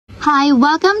Hi,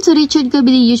 welcome to Richard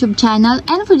Kabili YouTube channel,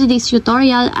 and for today's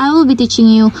tutorial, I will be teaching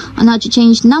you on how to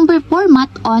change number format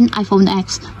on iPhone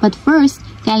X. But first,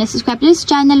 kindly subscribe to this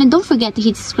channel and don't forget to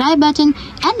hit the subscribe button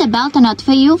and the bell to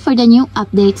notify you for the new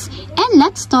updates. And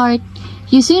let's start!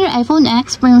 Using your iPhone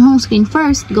X, from your home screen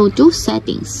first, go to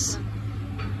Settings.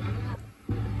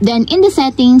 Then in the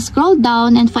Settings, scroll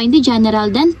down and find the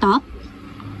General, then Top.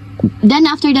 Then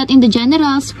after that in the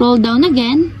General, scroll down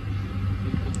again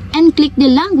and click the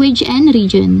Language and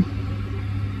Region.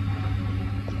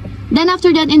 Then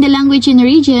after that in the Language and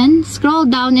Region, scroll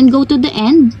down and go to the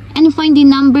end and find the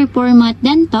number format,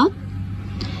 then Top.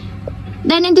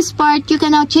 Then in this part, you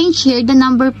can now change here the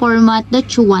number format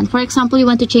that you want. For example, you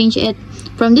want to change it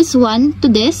from this one to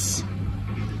this.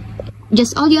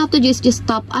 Just all you have to do is just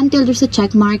stop until there's a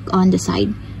check mark on the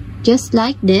side. Just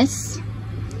like this.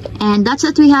 And that's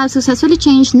what we have successfully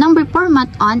changed number format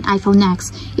on iPhone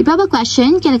X. If you have a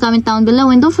question, can you comment down below,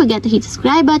 and don't forget to hit the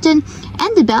subscribe button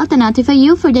and the bell to notify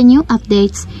you for the new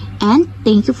updates. And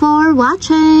thank you for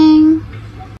watching!